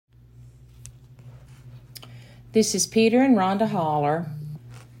This is Peter and Rhonda Haller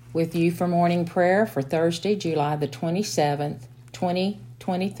with you for morning prayer for Thursday, July the 27th,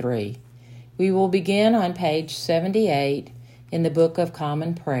 2023. We will begin on page 78 in the Book of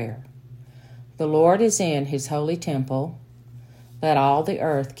Common Prayer. The Lord is in his holy temple. Let all the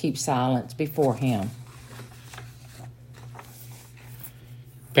earth keep silence before him.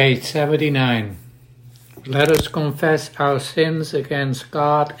 Page 79. Let us confess our sins against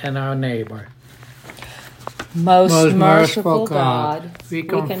God and our neighbor. Most merciful God, we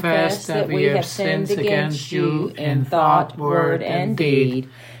confess that we have sinned against you in thought, word, and deed,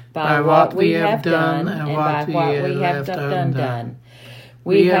 by what we have done and by what we have undone.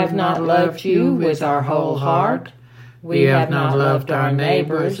 We have not loved you with our whole heart. We have not loved our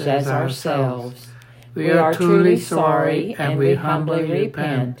neighbors as ourselves. We are truly sorry, and we humbly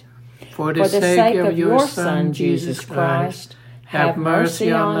repent. For the sake of your Son, Jesus Christ, have mercy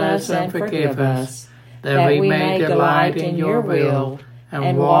on us and forgive us, that we may delight in your will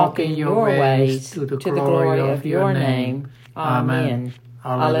and walk in your ways to the glory of your name. Amen.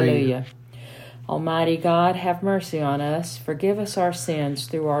 Alleluia. Almighty God, have mercy on us. Forgive us our sins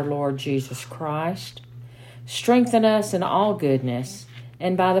through our Lord Jesus Christ. Strengthen us in all goodness,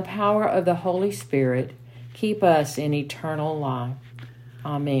 and by the power of the Holy Spirit, keep us in eternal life.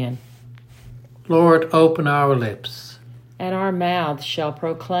 Amen. Lord, open our lips, and our mouths shall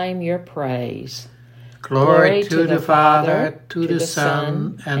proclaim your praise. Glory to the Father, to the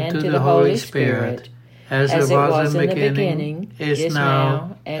Son, and to the Holy Spirit, as it was in the beginning, is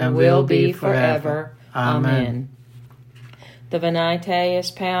now, and will be forever. Amen. The Venite is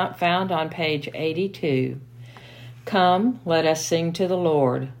found on page 82. Come, let us sing to the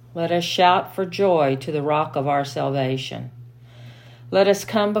Lord. Let us shout for joy to the rock of our salvation. Let us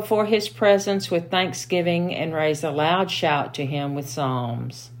come before his presence with thanksgiving and raise a loud shout to him with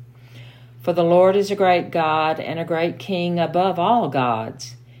psalms. For the Lord is a great God and a great King above all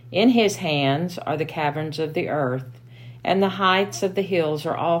gods. In his hands are the caverns of the earth, and the heights of the hills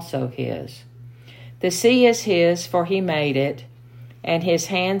are also his. The sea is his, for he made it, and his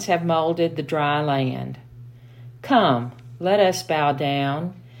hands have molded the dry land. Come, let us bow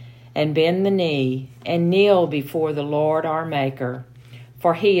down and bend the knee and kneel before the Lord our Maker.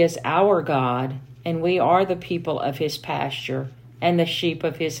 For he is our God, and we are the people of his pasture and the sheep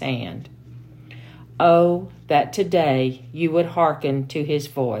of his hand. Oh, that today you would hearken to his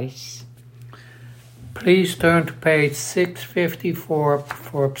voice. Please turn to page 654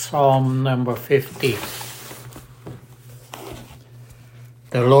 for Psalm number 50.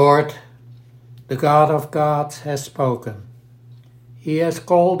 The Lord, the God of gods, has spoken. He has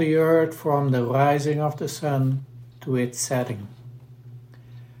called the earth from the rising of the sun to its setting.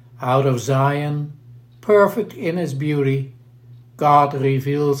 Out of Zion, perfect in his beauty, God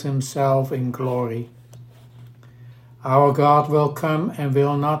reveals himself in glory. Our God will come and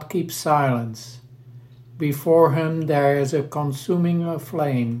will not keep silence. Before him there is a consuming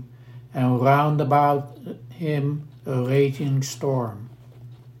flame, and round about him a raging storm.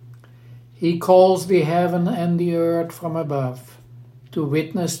 He calls the heaven and the earth from above to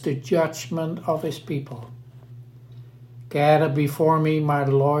witness the judgment of his people. Gather before me my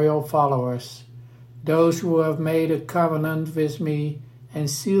loyal followers, those who have made a covenant with me and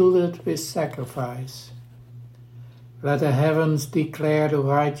sealed it with sacrifice. Let the heavens declare the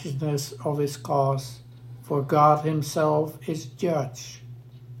righteousness of his cause, for God himself is judge.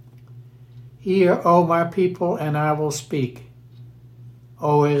 Hear, O my people, and I will speak.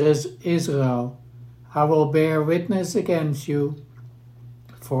 O Israel, I will bear witness against you,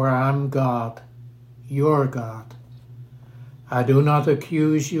 for I am God, your God. I do not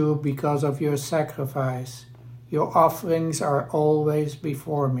accuse you because of your sacrifice. Your offerings are always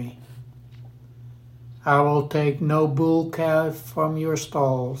before me. I will take no bull calf from your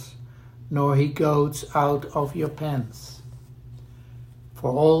stalls, nor he-goats out of your pens.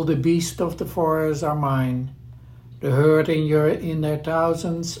 For all the beasts of the forest are mine, the herd in their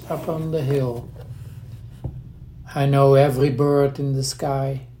thousands upon the hill. I know every bird in the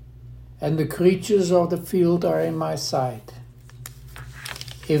sky, and the creatures of the field are in my sight.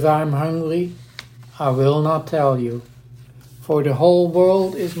 If I am hungry, I will not tell you, for the whole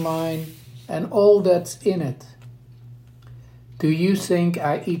world is mine and all that's in it. Do you think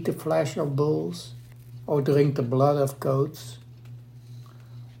I eat the flesh of bulls or drink the blood of goats?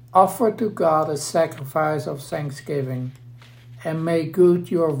 Offer to God a sacrifice of thanksgiving and make good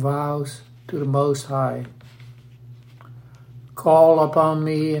your vows to the Most High. Call upon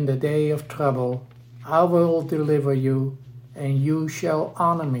me in the day of trouble. I will deliver you, and you shall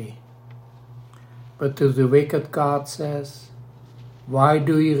honor me. But to the wicked God says, why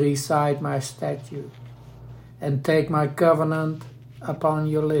do you recite my statute and take my covenant upon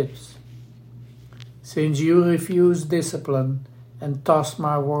your lips. Since you refuse discipline and toss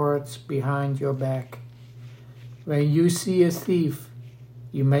my words behind your back. When you see a thief,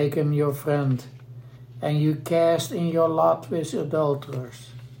 you make him your friend, and you cast in your lot with adulterers.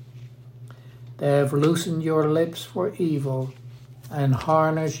 They have loosened your lips for evil, and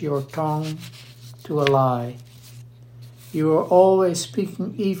harnessed your tongue to a lie. You are always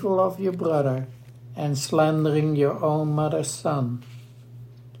speaking evil of your brother, and slandering your own mother's son.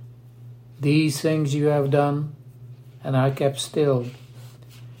 These things you have done, and I kept still,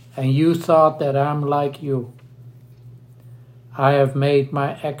 and you thought that I am like you. I have made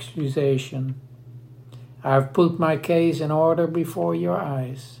my accusation. I have put my case in order before your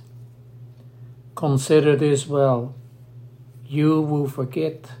eyes. Consider this well, you who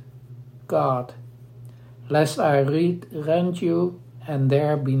forget God, lest I rend you and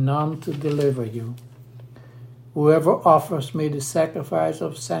there be none to deliver you. Whoever offers me the sacrifice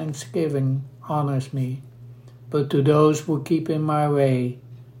of thanksgiving honors me, but to those who keep in my way,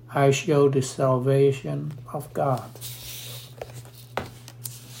 I show the salvation of God.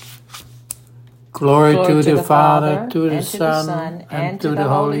 Glory to the Father, to the Son, and to the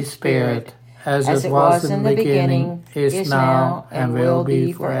Holy Spirit, as it was in the beginning, is now, and will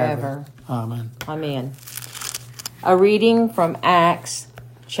be forever. Amen. Amen. A reading from Acts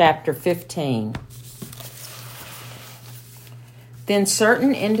chapter 15. Then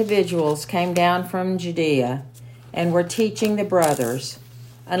certain individuals came down from Judea and were teaching the brothers,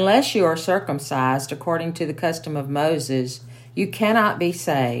 unless you are circumcised according to the custom of Moses, you cannot be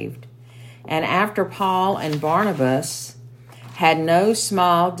saved. And after Paul and Barnabas had no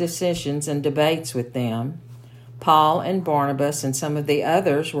small decisions and debates with them, Paul and Barnabas and some of the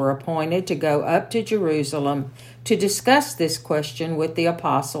others were appointed to go up to Jerusalem to discuss this question with the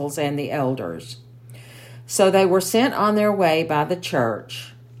apostles and the elders. So they were sent on their way by the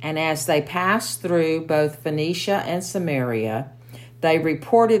church, and as they passed through both Phoenicia and Samaria, they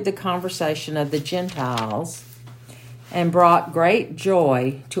reported the conversation of the Gentiles and brought great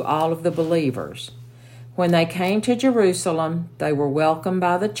joy to all of the believers. When they came to Jerusalem, they were welcomed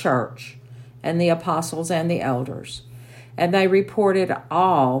by the church and the apostles and the elders, and they reported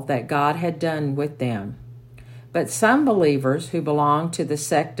all that God had done with them. But some believers who belonged to the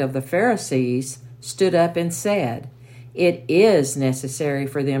sect of the Pharisees stood up and said, "It is necessary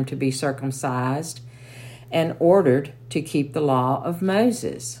for them to be circumcised and ordered to keep the law of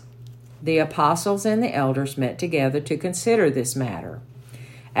Moses." The apostles and the elders met together to consider this matter.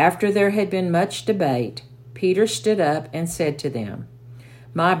 After there had been much debate, Peter stood up and said to them,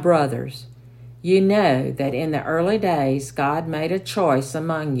 "My brothers, you know that in the early days God made a choice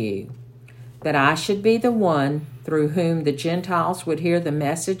among you, that I should be the one through whom the Gentiles would hear the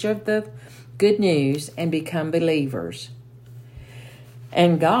message of the good news and become believers.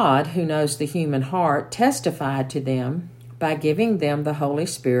 And God, who knows the human heart, testified to them by giving them the Holy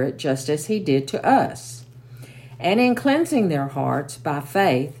Spirit just as he did to us. And in cleansing their hearts by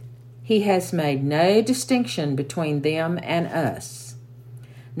faith, he has made no distinction between them and us.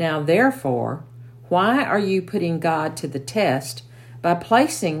 Now therefore, why are you putting God to the test by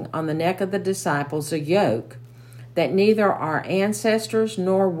placing on the neck of the disciples a yoke that neither our ancestors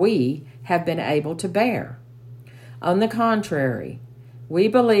nor we have been able to bear? On the contrary, we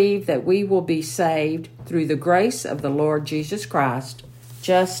believe that we will be saved through the grace of the Lord Jesus Christ,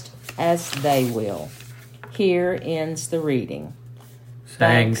 just as they will. Here ends the reading.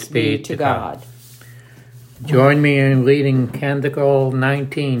 Thanks be to God. Join me in reading Canticle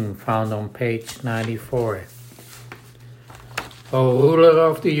 19, found on page 94. O ruler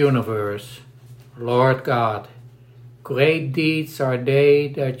of the universe, Lord God, great deeds are they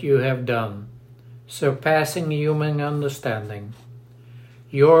that you have done, surpassing human understanding.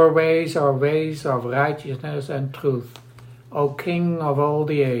 Your ways are ways of righteousness and truth, O King of all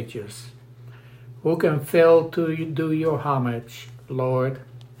the ages. Who can fail to do your homage, Lord,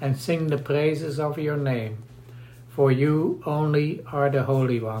 and sing the praises of your name? For you only are the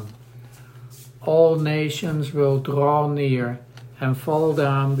Holy One. All nations will draw near and fall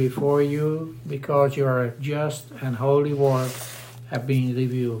down before you, because your just and holy works have been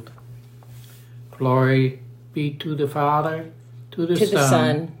revealed. Glory be to the Father, to the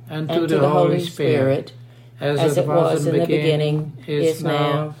Son, and to the Holy Spirit, as it was in the beginning, is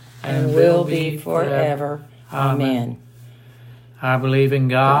now, and will be forever. Amen. I believe in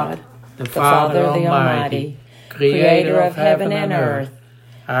God, the Father Almighty, creator of heaven and earth.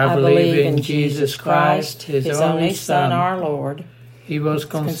 I believe in Jesus Christ, his only Son, our Lord. He was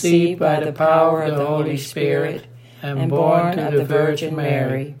conceived by the power of the Holy Spirit and born of the Virgin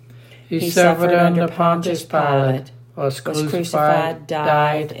Mary. He suffered under Pontius Pilate, was crucified,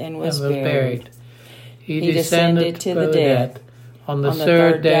 died, and was buried. He descended to the dead. On the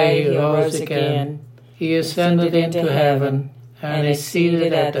third day he rose again. He ascended into heaven, and is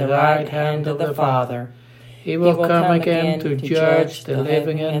seated at the right hand of the Father. He will come again to judge the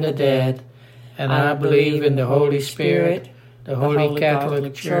living and the dead. And I believe in the Holy Spirit, the Holy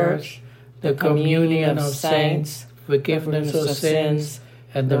Catholic Church, the communion of saints, forgiveness of sins,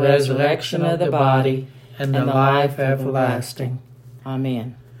 and the resurrection of the body, and the life everlasting.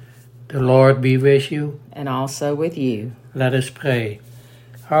 Amen. The Lord be with you. And also with you. Let us pray.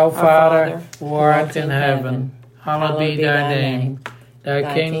 Our Father, who art in heaven, hallowed be thy name.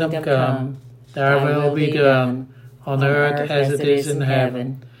 Thy kingdom come, thy will be done, on earth as it is in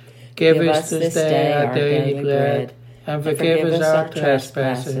heaven. Give us this day our daily bread, and forgive us our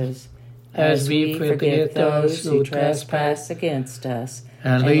trespasses, as we forgive those who trespass against us.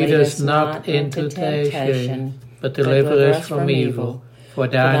 And lead us not into temptation, but deliver us from evil. For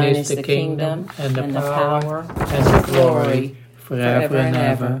thine is the kingdom, and the power, and the glory, forever and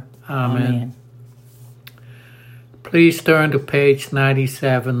ever. Amen. Please turn to page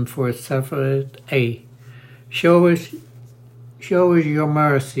 97 for Suffragette A. Show us your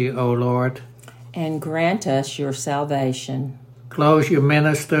mercy, O Lord. And grant us your salvation. Clothe your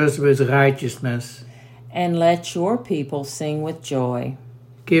ministers with righteousness. And let your people sing with joy.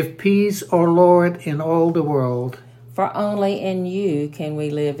 Give peace, O Lord, in all the world. For only in you can we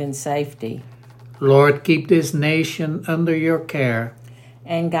live in safety. Lord, keep this nation under your care.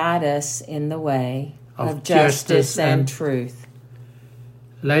 And guide us in the way of justice and truth.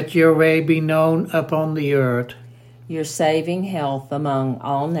 Let your way be known upon the earth. Your saving health among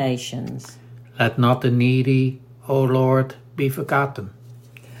all nations. Let not the needy, O Lord, be forgotten.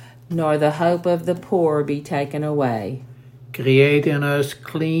 Nor the hope of the poor be taken away. Create in us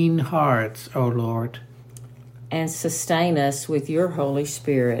clean hearts, O Lord. And sustain us with your Holy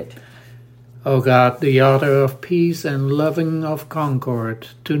Spirit. O God, the author of peace and loving of concord,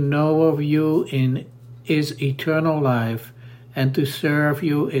 to know of you is eternal life, and to serve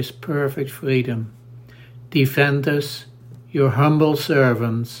you is perfect freedom. Defend us, your humble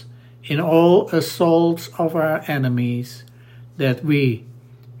servants, in all assaults of our enemies, that we,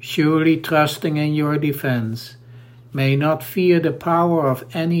 surely trusting in your defense, may not fear the power of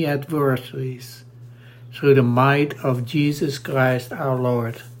any adversaries, through the might of Jesus Christ our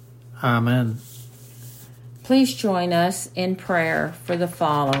Lord. Amen. Please join us in prayer for the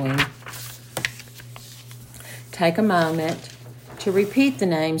following. Take a moment to repeat the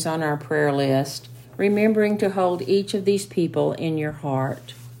names on our prayer list, remembering to hold each of these people in your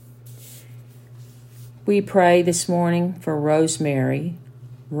heart. We pray this morning for Rosemary,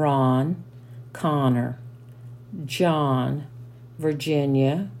 Ron, Connor, John,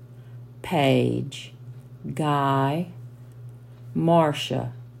 Virginia, Paige, Guy,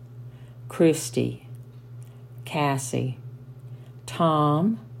 Marcia, Christy, Cassie,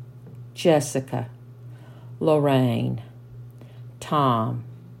 Tom, Jessica, Lorraine, Tom,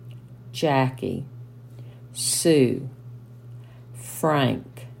 Jackie, Sue,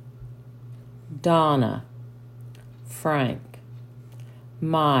 Frank, Donna, Frank,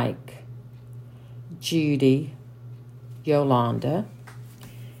 Mike, Judy, Yolanda.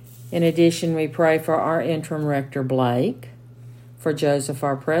 In addition, we pray for our interim rector, Blake, for Joseph,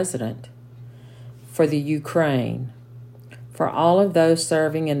 our president, for the Ukraine, for all of those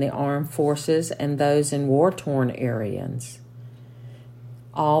serving in the armed forces and those in war-torn areas,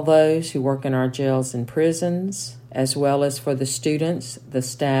 all those who work in our jails and prisons, as well as for the students, the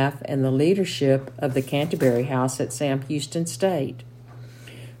staff, and the leadership of the Canterbury House at Sam Houston State.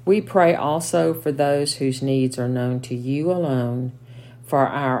 We pray also for those whose needs are known to you alone, for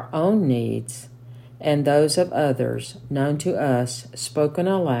our own needs, and those of others known to us, spoken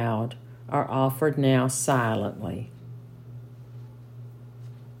aloud, are offered now silently.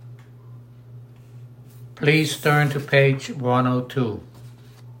 Please turn to page 102.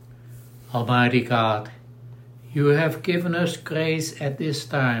 Almighty God, you have given us grace at this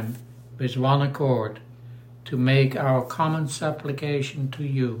time, with one accord, to make our common supplication to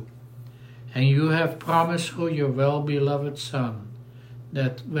you. And you have promised through your well-beloved Son,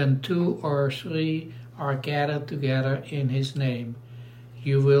 that when 2 or 3 are gathered together in his name,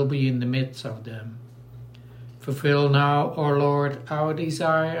 you will be in the midst of them. Fulfill now, O Lord, our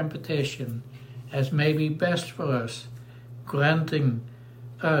desire and petition, as may be best for us, granting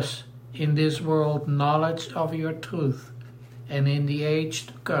us in this world knowledge of your truth, and in the age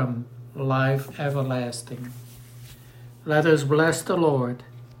to come, life everlasting. Let us bless the Lord.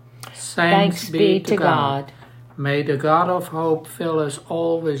 Thanks be to God. May the God of hope fill us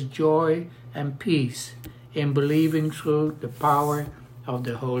all with joy and peace in believing through the power of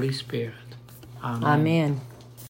the Holy Spirit. Amen. Amen.